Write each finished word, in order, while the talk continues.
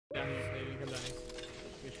come down here.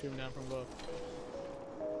 You shoot him down from above.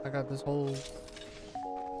 I got this whole.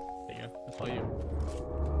 There you go. That's all you.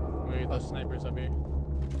 I'm gonna get those snipers up here.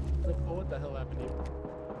 Oh, what the hell happened to you?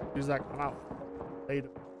 Use that. I'm out. Later.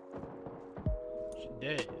 She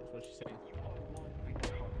dead, is what she's saying.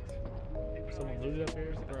 Someone looted up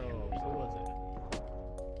here? Bro, who was it?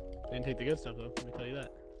 They didn't take the good stuff though, let me tell you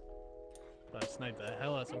that. But I sniped the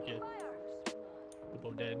hell out of some kid. They're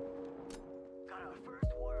both dead.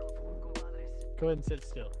 Go ahead and sit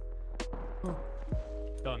still.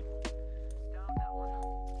 Done.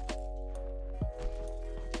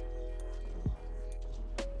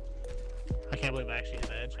 I can't believe I actually hit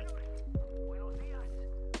the headshot.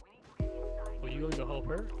 Well, you gonna go help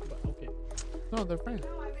her? Okay. No, they're friends.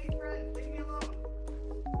 No, I made friends. Leave me alone.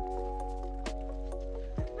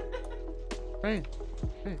 Friend.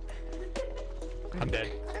 Hey. I'm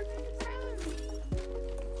dead.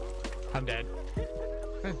 I'm dead.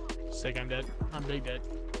 Hey. Sick, I'm dead. I'm big dead.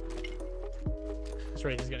 This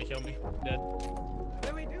race is gonna kill me. I'm dead. What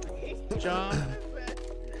are we doing? Jump!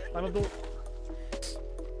 I'm a door.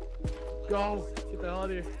 Go! Get the hell out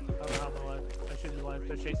of here. I don't know how I'm alive. I should be alive.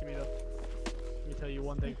 They're chasing me though. Let me tell you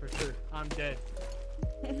one thing for sure. I'm dead.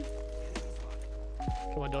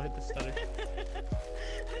 Come on, don't hit the stutter.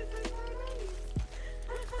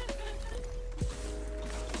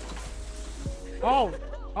 Oh!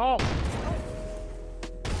 Oh!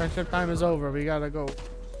 Friendship time is over. We gotta go.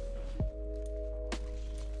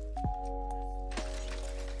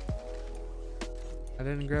 I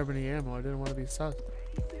didn't grab any ammo. I didn't want to be sus.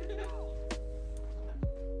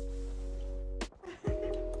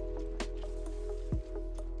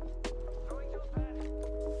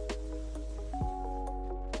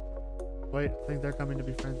 Wait, I think they're coming to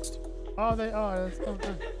be friends too. Oh, they are. That's so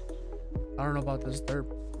good. I don't know about this derp.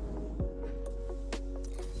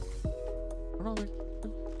 I don't know.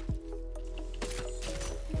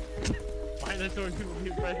 Why are there so many people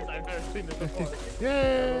being friends? I've never seen this before.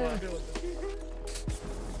 Yeah.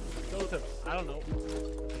 Go with him. I don't know.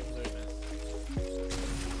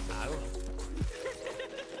 I don't know.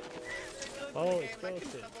 Oh,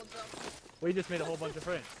 explosive. We just made a whole bunch of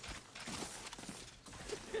friends.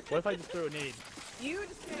 What if I just threw a nade? You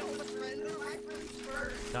just made a whole bunch of friends. They're my friends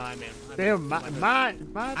first. Nah, man. Damn,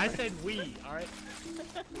 my. I said we, alright?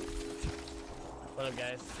 What up,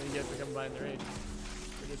 guys? Thank you guys for coming by in the raid.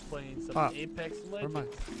 We're just playing some Apex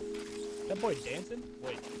Legends. That boy dancing?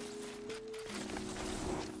 Wait.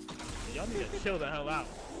 Y'all need to chill the hell out.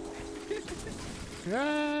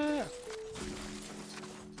 Yeah.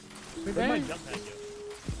 Where's my jump pad go?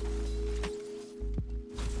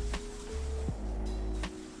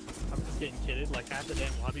 I'm just getting kidded. Like half the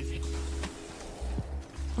damn lobby's here.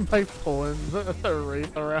 I'm like pulling the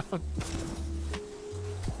wraith around.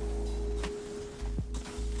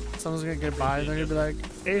 Someone's gonna get by and they're gonna be like,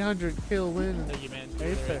 800 kill win. Thank you, man.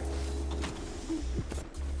 Apex.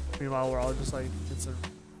 Meanwhile, we're all just like, it's a.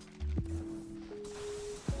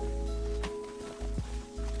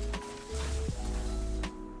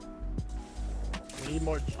 We need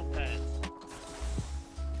more jump pads.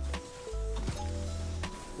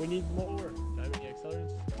 We need more. Do I have any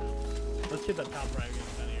accelerants? No. Let's get the top right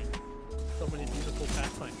down here. So many beautiful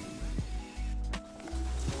pathfinders.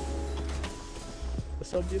 It's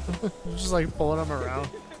so beautiful. Just like pulling them around.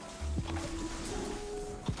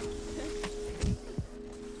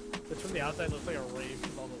 This from the outside looks like a rave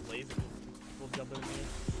with all the lasers. We'll jump in here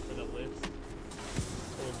for the lifts.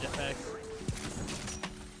 Little jetpacks.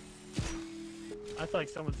 I feel like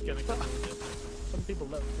someone's gonna come with this. Some people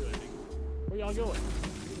left too, I think. Where y'all going?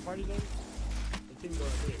 You the party's over? The team's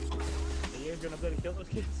going up here. The year's going up there to kill those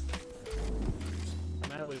kids?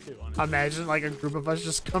 I'm happy too, honestly. Imagine like a group of us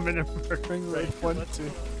just coming and murdering like Right, 1, let's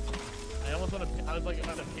 2. I almost want to. I was like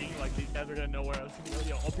about to ping, like these guys are gonna know where I was gonna go.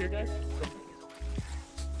 Yo, up here, guys.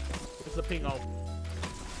 It's the ping all.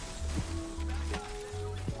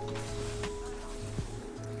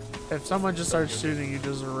 If someone just starts shooting, you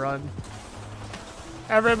just run.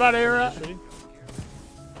 Everybody run! Shooting?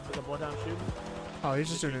 Is the boy down shooting? Oh, he's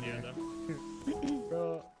just shooting here. here.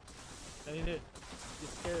 Bro, I need it. You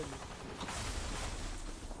scared me.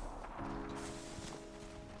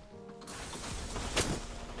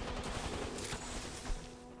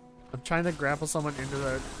 I'm trying to grapple someone into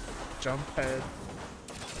the jump pad.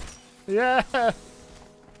 Yeah!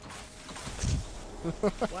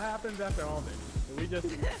 What happens after all this? Do we just...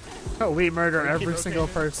 We murder We keep every single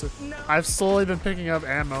rotating? person. I've slowly been picking up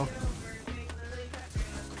ammo.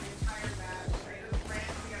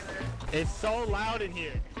 It's so loud in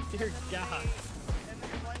here. Dear God.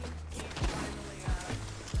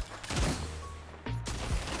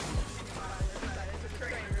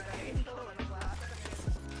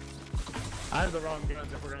 I have the wrong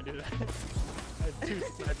guns if we're gonna do that. I have 2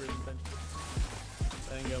 snipers essentially.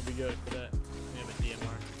 I think it'll be good for that. We have a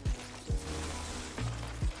DMR.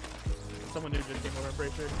 Someone new just came over, I'm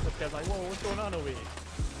pretty sure. This guy's like, whoa, what's going on over here?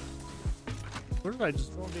 Where did I just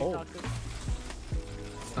Someone being hold? toxic.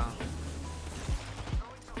 Stop.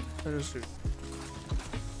 I just shoot.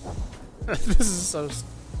 This is so.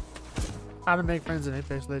 How to make friends in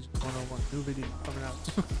Apex Legends 101. New video coming out.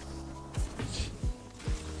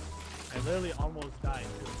 I literally almost died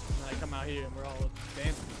too. And then I come out here and we're all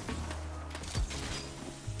dancing.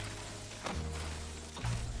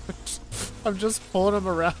 I'm just pulling him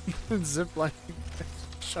around and ziplining,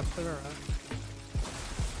 shuffling around.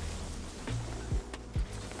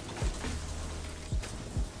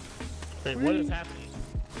 Wait, what is happening?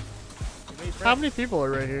 How many people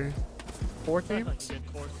are right here? 4 teams? Like you did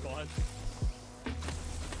 4 squads.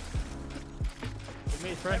 We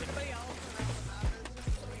made friends. Everybody else around the map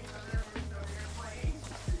is playing.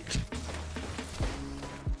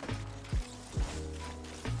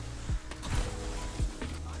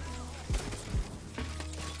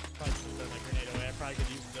 Probably should have done like grenade away. I probably could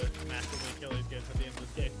use the massively kill these guys at the end of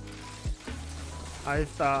this game.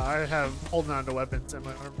 I have holding on to weapons in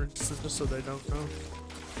my armor just so they don't know.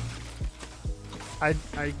 I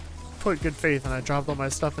put good faith and I dropped all my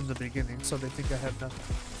stuff in the beginning so they think I have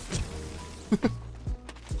nothing.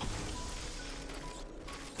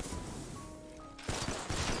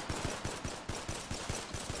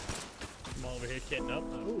 I'm all over here kitting up.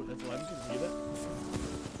 Ooh, that's 11. Can you do that?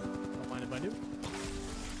 Don't mind if I do.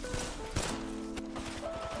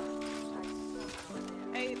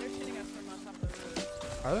 Hey, they're shooting us from on top of the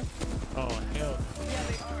roof. Are they? Oh, hell. Yeah,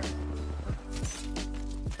 they are.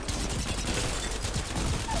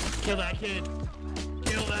 Kill that kid.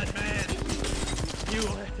 Kill that man. You,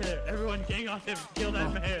 everyone gang on him. Kill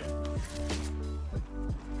that man.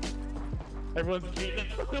 Everyone's cheating.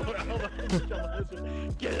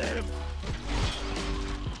 Get him.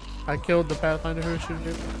 I killed the Pathfinder who was shooting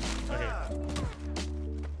it. Okay.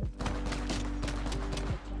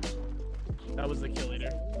 That was the kill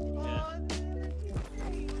leader. Yeah.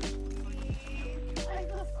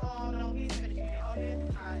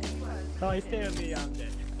 Oh, he's staying with me. I'm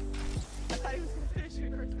dead. I thought he was gonna finish me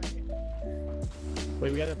for a second.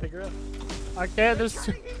 Wait, we gotta pick her up. I can't. There's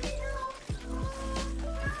two.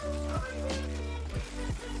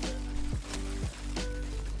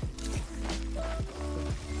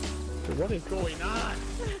 What is going on?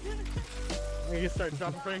 We can start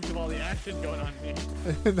dropping frames of all the action going on me.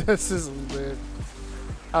 This is lit.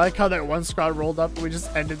 I like how that one squad rolled up and we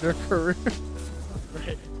just ended their career.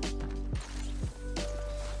 Right.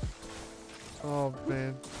 Oh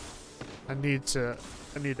man. I need to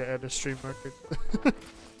add a stream market.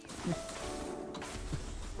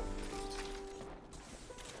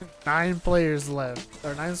 9 players left.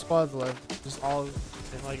 Or 9 squads left. Just all And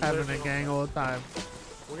like having a literally, gang all the time.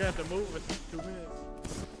 we're gonna have to move in 2 minutes.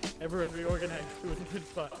 Everyone reorganize to a different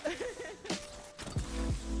spot.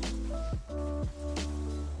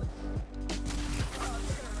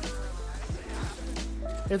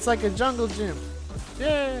 It's like a jungle gym.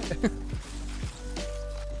 Yeah.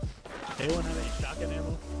 Anyone have any shotgun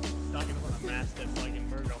ammo? Stocking up on a mastiff so I can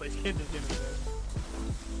murder all these kids at the end of the day.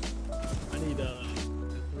 I need the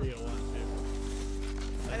 301 too.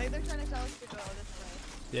 I think they're trying to tell us to go this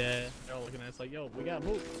way. Yeah, they're all looking at us like, yo, we gotta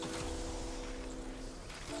move.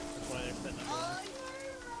 That's why they're setting up. Oh,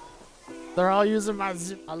 They're all using my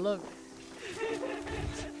zip. I love it.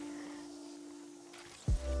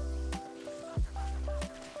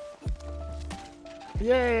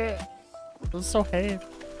 Yeah. I'm so happy.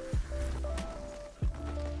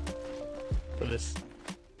 For this.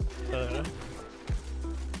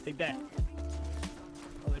 Take that.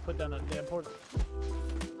 Oh, they put down a damn portal.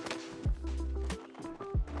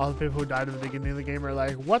 All the people who died at the beginning of the game are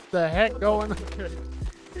like, what the heck going on?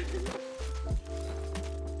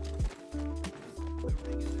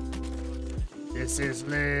 This is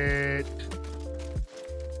lit.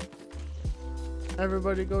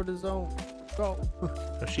 Everybody go to zone. Go.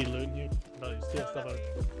 Oh, she looting you? No, you steal stuff out of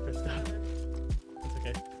her stuff. It's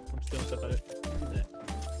okay. I'm stealing stuff out of it. Do that.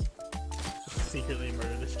 Just secretly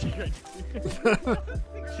murder this chick right now.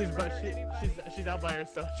 she's out by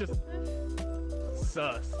herself. Just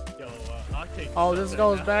sus. Yo, Octane. Oh, this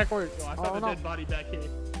goes now. backwards. Yo, I Oh, found a no. dead body back here.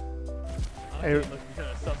 Hey. Octane looking kind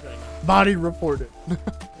of sus right now. Body reported. No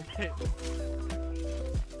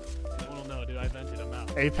one will know, dude. I vented. I'm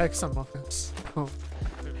out. Apex Among Us. Oh.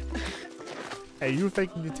 Hey, you were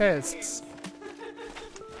faking your tests.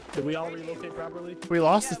 Did we all relocate properly? We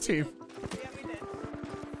lost the team. Yeah, we did.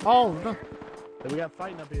 Oh no. Then we got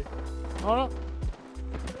fighting up here. Oh no.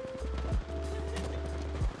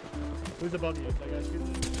 Who's above you? Is that guy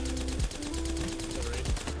shooting?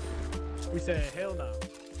 We say hell no.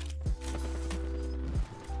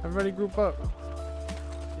 Everybody group up.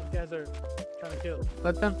 These guys are trying to kill.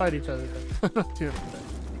 Let them fight each other then. Dude.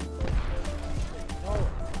 No,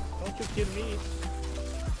 don't you kill me.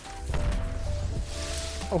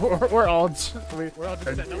 We're all We're all just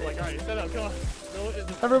setting up like, alright, set up, come on.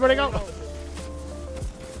 Everybody go.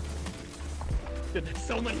 Dude, there's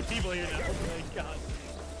so many people here now. Oh my god.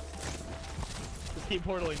 Just keep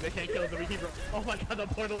portaling. They can't kill us if we keep. Oh my god, the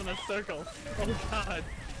portal in a circle. Oh god.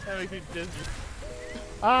 That makes me dizzy.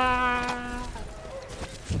 Ah!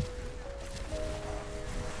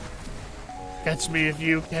 Catch me if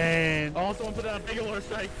you can. Oh, someone put out a Bangalore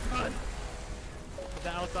strike. Run! Is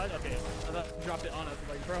that outside? Okay. I thought you dropped it on us. I'm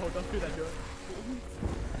like, bro, don't do that to us.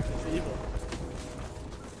 It's evil.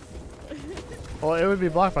 Well, it would be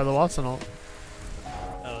blocked by the Watson ult.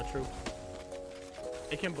 Oh, true.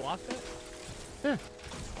 It can block that? Yeah.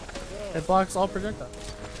 It blocks all projectiles.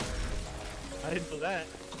 I didn't know that.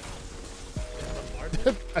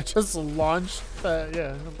 I just launched that,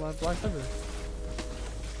 yeah, black thunder.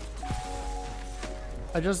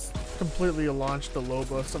 I just completely launched the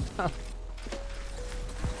Loba somehow.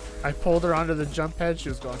 I pulled her onto the jump pad, she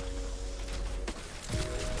was gone.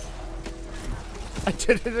 I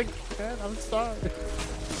did it again, I'm sorry.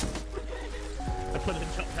 I put the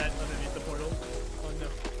jump pad underneath the portal. Oh no.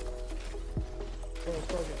 Oh, it's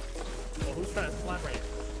broken. Oh, who's trying to slap right here?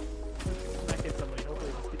 I hit somebody,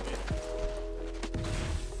 hopefully just keep it.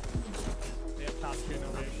 They have top shooting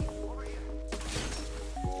over here.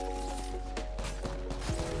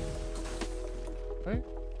 Right?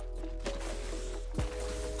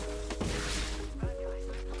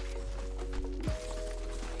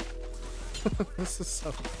 This is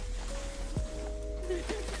so...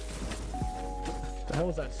 The hell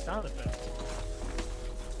was that sound effect?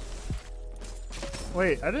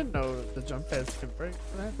 Wait, I didn't know the jump pads could break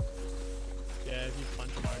that. Yeah, if you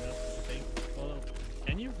punch hard enough, I think. Well,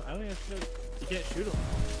 can you? I don't think I should. You can't shoot him.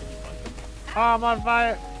 Can you punch him? Oh, I'm on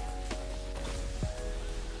fire!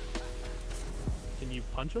 Can you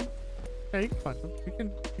punch him? Yeah, you can punch him. You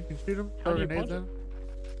can shoot him, How throw do you grenades punch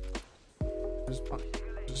in. Just punch.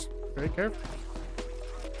 Just very careful.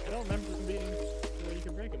 I don't remember them being where you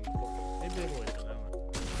can break them before. Maybe they've always done that one.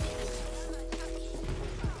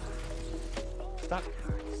 Stop.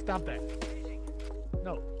 Stop that.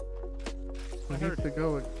 No. We I need heard to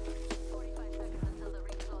go and...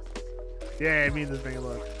 Yeah, I mean this thing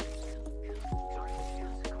look.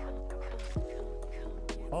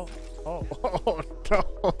 Oh. Oh. Oh no.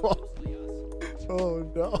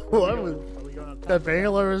 Oh no. Are I was... we going up top? That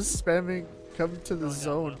Bangalore is spamming come to the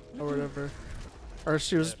zone or whatever. Or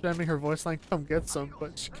she was spamming her voice line, come get some,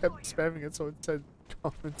 but she kept spamming it so it said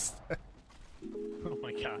come instead. Oh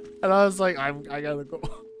my god. And I was like, I gotta go.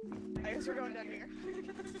 I guess we're going down here.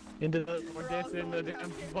 We're dancing in the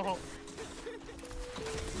damn vault.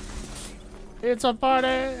 It's a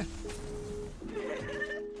party!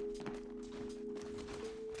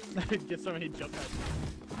 Get so many jump pads.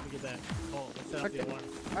 Look at that. Oh, let's set up the alarm.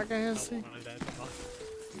 I can't see.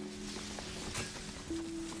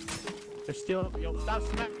 They're still. Yo, stop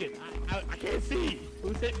smacking. I can't see.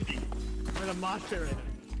 Who's hitting me? I'm in a mosh pit right now.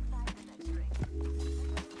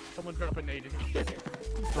 Someone drop a nade in here.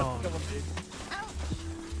 Oh.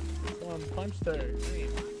 Someone punched her.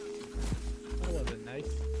 Damn. That wasn't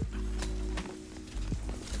nice.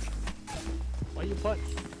 Why you punch?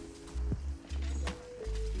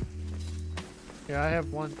 Yeah, I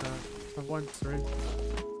have one syringe.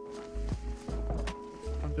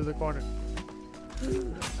 Come to the corner. Yeah,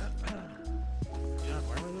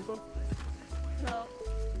 armor, Lupo? No.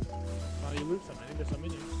 Oh, you loot some. I think there's some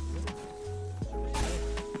in you.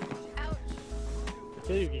 Ouch. I'll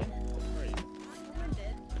kill you again. Where are you? I'm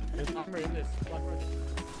dead. There's armor in this black market.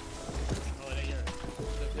 Oh, it ain't yours.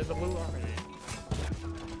 There's a blue armor here.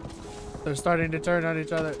 They're starting to turn on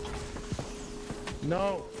each other.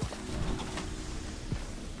 No.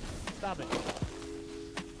 Stop it.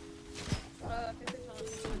 I think they're telling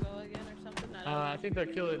us to go again or something. I think they're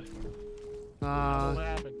killing. What Uh,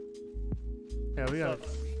 happened? yeah, we got it.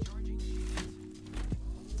 Sucks.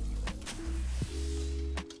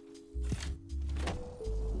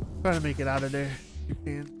 Trying to make it out of there. You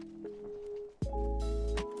can.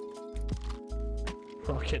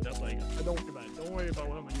 Okay, that's like, don't worry about it. Don't worry about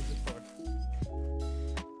what I'm gonna use this for.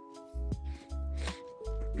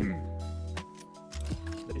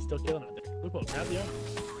 They're still killing it there. Lupo, grab the armor.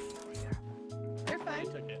 They're He fine.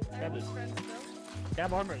 took it. I Grab have this. friends still.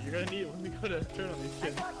 Grab armor. You're gonna need it when we go to turn on these I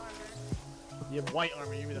kids. got armor. You have white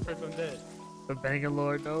armor. You'll be the first one dead. The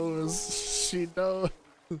Bangalore knows. She knows.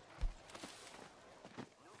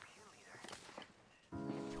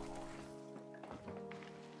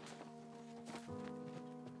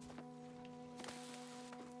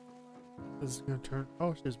 This is gonna turn.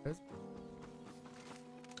 Oh, she's busy.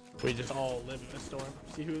 We just all live in a storm.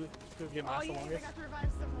 See who can last the I longest. got to revive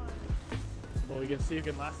someone. Well, we can see who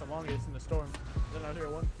can last the longest in the storm. Then out here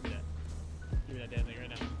one. Give me that. Give me that damn thing right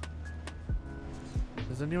now.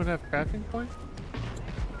 Does anyone have crafting point?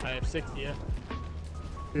 I have 60. Yeah.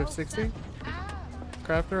 You have 60?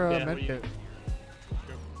 Craft or a Yeah, med we- kit?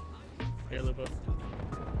 Here, Lupo.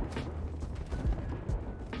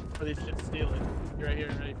 Or these shit steal it. You're right here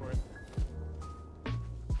and ready for it.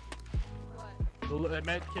 What? The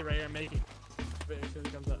med kit right here, I'm making. As soon as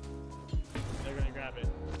it comes up. They're gonna grab it.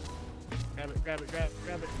 Grab it, grab it, grab it,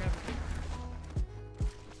 grab it, grab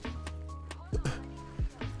it.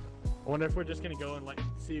 I wonder if we're just gonna go and like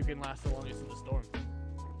see who can last the longest in the storm.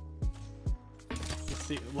 Just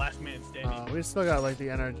see last man standing We still got like the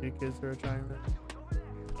NRG kids who are trying to.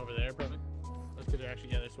 over there, probably. Those kids are actually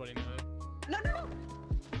they're sweating over there. No, no, no.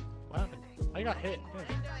 What happened? I got hit. I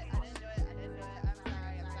didn't do it. I didn't do it. I didn't do it. I'm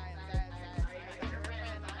sorry. I'm sorry. I'm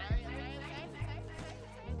sorry.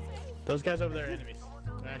 Those guys over there are enemies.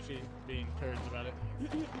 They're actually being turds about it.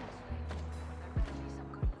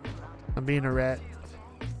 I'm being a rat.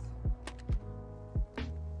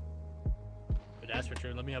 But that's for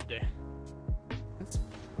sure. Let me update. That's-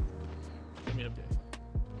 Let me update.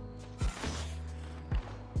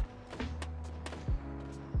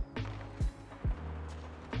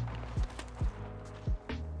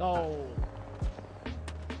 No.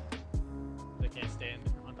 They can't stand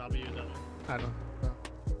on top of you, though. I don't know.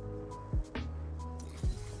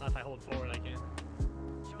 Not if I hold forward, I can.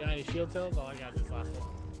 You got any shield cells? All I got is this last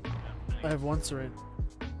one. I have one syringe.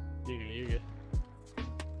 You're good.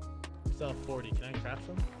 I still have 40. Can I craft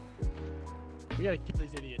some? We gotta kill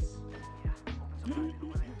these idiots.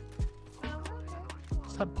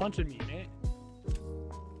 Stop punching me, man.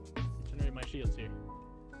 Generate my shields here.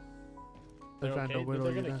 They're trying to but whittle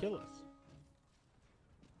they're you gonna down. kill us.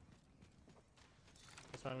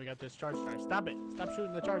 That's why we got this charge star. Stop it! Stop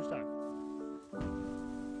shooting the charge star.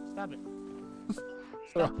 Stop it.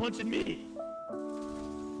 Stop punching me!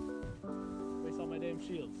 Waste all my damn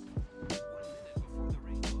shields.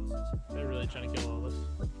 They're really trying to kill all of us.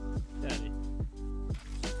 Daddy.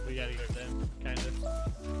 We gotta go to them, kind of.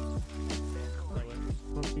 That way.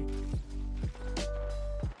 Okay.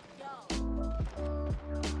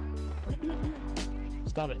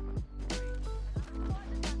 Stop it.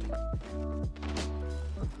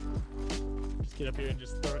 Just get up here and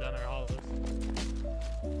just throw down our hollows.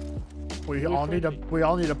 We Really all need to. quickly. We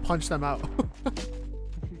all need to punch them out.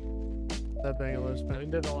 That Bangalore I spin.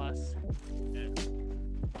 think they're the last. Yeah.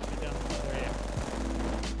 Get down. There you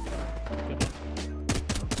go. Good one.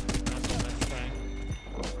 That's fine.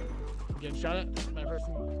 I'm getting shot at by a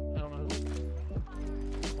person. I don't know who.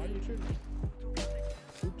 Why are you shooting me?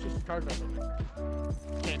 Who just charged by something?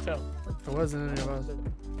 Can't tell. It wasn't any of us.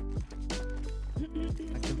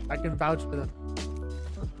 I can vouch for them.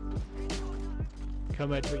 Come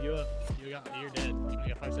back to pick you up. You're dead. You only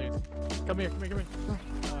got 5 seconds. Come here.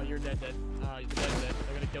 Oh, you're dead. You're dead.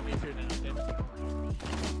 They're gonna kill me too now. Damn it.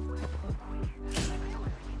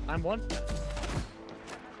 I'm one.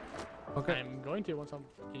 Okay. I'm going to once I'm.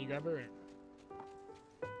 Can you grab her?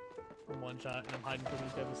 I'm one shot and I'm hiding from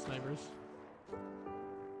these guys with snipers.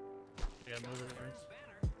 We gotta move it.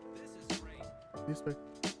 These way.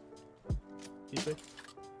 He's big.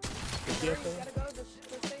 Good shield Gotta cell? go to this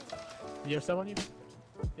thing. You have stuff on you?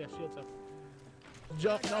 Yeah, shield cell.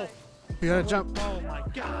 Jump! No! You gotta jump. Oh my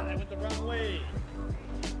god, I went the wrong way!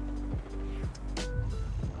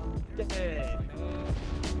 I'm dead, man.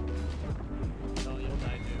 No, you'll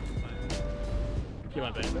die too. Fine. Come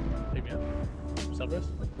on, baby. Pick me up. Self-rest?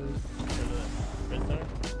 Go to the red star.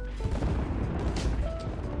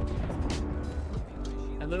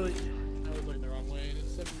 I was looking the wrong way and it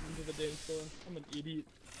sent me into the damn storm. I'm an idiot.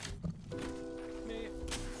 Man.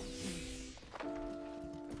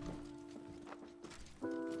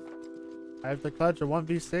 I have to clutch a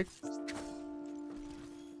 1v6.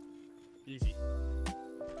 Easy.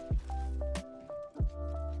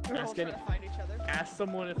 We're all trying to find each other. Ask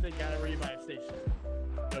someone if they got a revive station.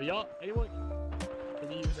 Yo, y'all, anyone?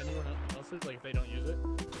 Can you use anyone else's? Like if they don't use it?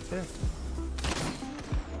 Yeah.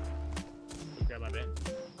 Grab my band.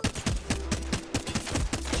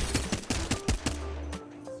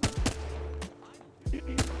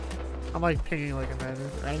 I'm like pinging like a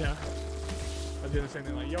madman. I know. I was doing the same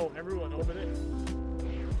thing. Like, yo, everyone, open it.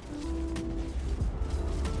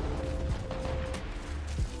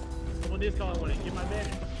 Someone is calling one. Get my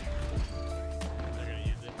banner. They're gonna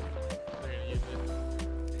use it.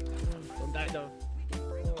 Don't die though.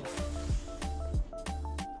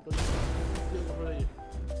 Go steal over you.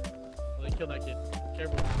 Oh, they killed that kid.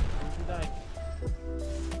 Careful. Don't you die.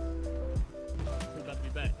 We're about to be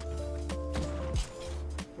back.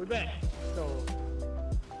 We're back. So,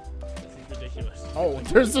 this is ridiculous. Oh,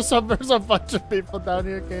 there's a bunch of people down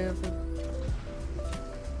here camping.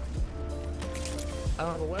 I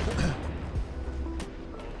don't have a weapon.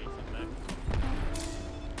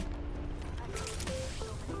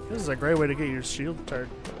 This is a great way to get your shield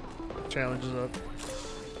challenges up.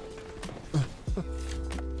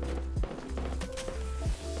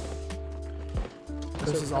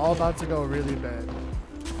 This is all about to go really bad.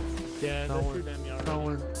 Yeah, No one, no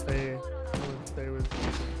one stay with me.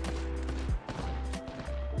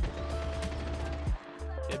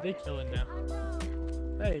 Yeah, they killing now.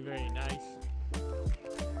 Hey, very nice.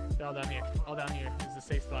 They're all down here. All down here. This is a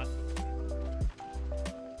safe spot.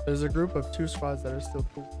 There's a group of 2 squads that are still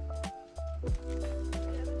cool.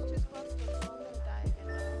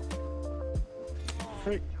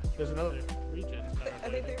 Frick, there's another region. I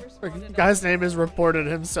think they Frick, responded. guy's name is reported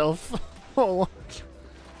himself. Oh.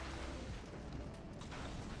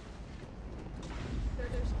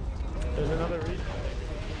 There's another region.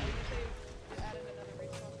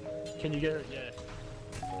 Can you get her? Yeah.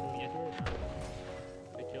 Can we get her?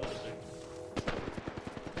 They killed her there.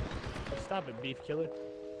 Stop it, beef killer.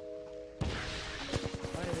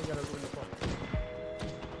 Why ain't they gotta ruin the fun?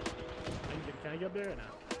 Can I get up there or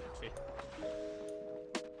not? Let's see.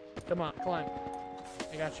 Come on, climb.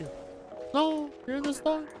 I got you. No, you're in the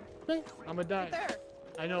star. Okay. I'm gonna die. Right there.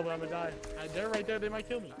 I know, but I'm gonna die. They're right there. They might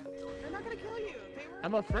kill me. They're not gonna kill you. They were.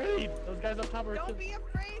 I'm afraid. Those guys up top are. Don't be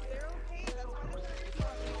afraid. They're okay. That's why they're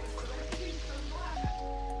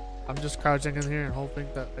responding. I'm just crouching in here and hoping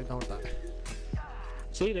that I don't die.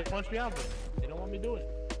 See, they punched me out, but they don't want me to do it.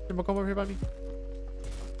 Simba, come over here by me.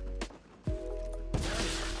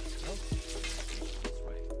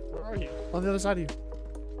 Where are you? On the other side of you.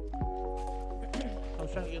 I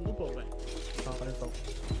was trying to get Lupo back. Oh, I don't.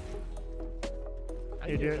 I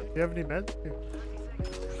Hey, do get you have any meds? Here,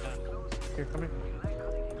 here, come here.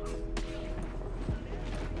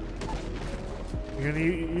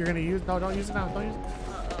 You're gonna use? No, don't use it now. Don't use it.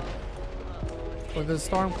 When the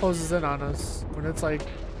storm closes in on us, when it's like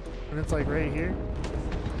right here,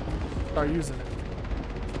 start using it.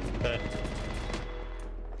 Okay.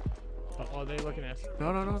 Oh, they looking at us.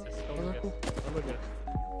 No. Don't look at us. Don't look at us.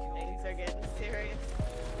 Things are getting serious.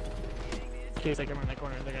 In case I come around that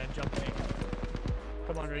corner, they're gonna jump me.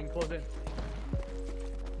 Come on, Ring, close in.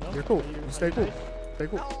 No? You're cool. Are You are stay cool. nice? Stay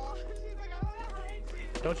cool. Oh, she's like,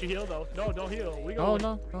 oh, Don't you heal though? No, don't heal. We go. Oh in.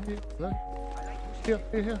 no, heal. Look.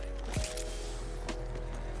 Here.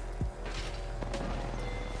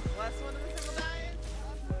 last one of the single diet.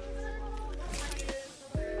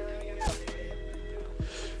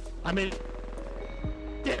 I mean,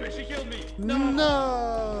 damn it, she killed me.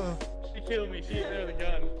 No. She killed me. She hit me with a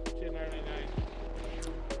gun. She hit 999.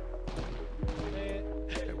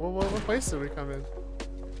 What place did we come in?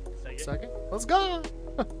 Second. Let's go.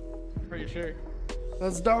 Pretty sure.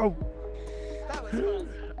 Let's go. That was fun.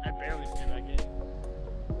 I barely stayed back in.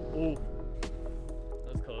 Ooh.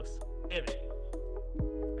 That was close. Damn it.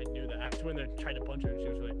 I knew that. I just went there and tried to punch her and she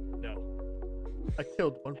was like, no. I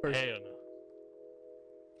killed one person. Hell no.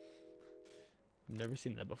 Never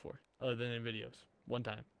seen that before. Other than in videos. One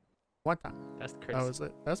time. One time. That's crazy. That was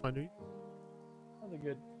it. That's my new. That was a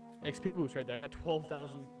good XP boost right there. I got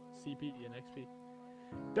 12,000 CP and XP.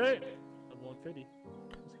 Damn! Level 150.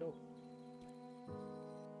 Let's go.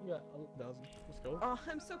 You got 11,000. Let's go. Oh,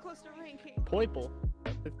 I'm so close to ranking. Poiple.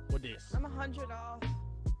 What is? I'm 100 off.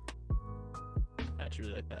 I actually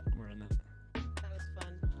really like that. We're on that. That was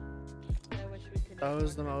fun. I wish we could. That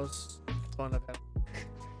was the most fun I've had.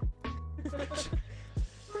 I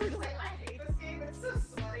hate this game. It's so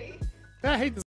sweaty. Yeah, I hate this.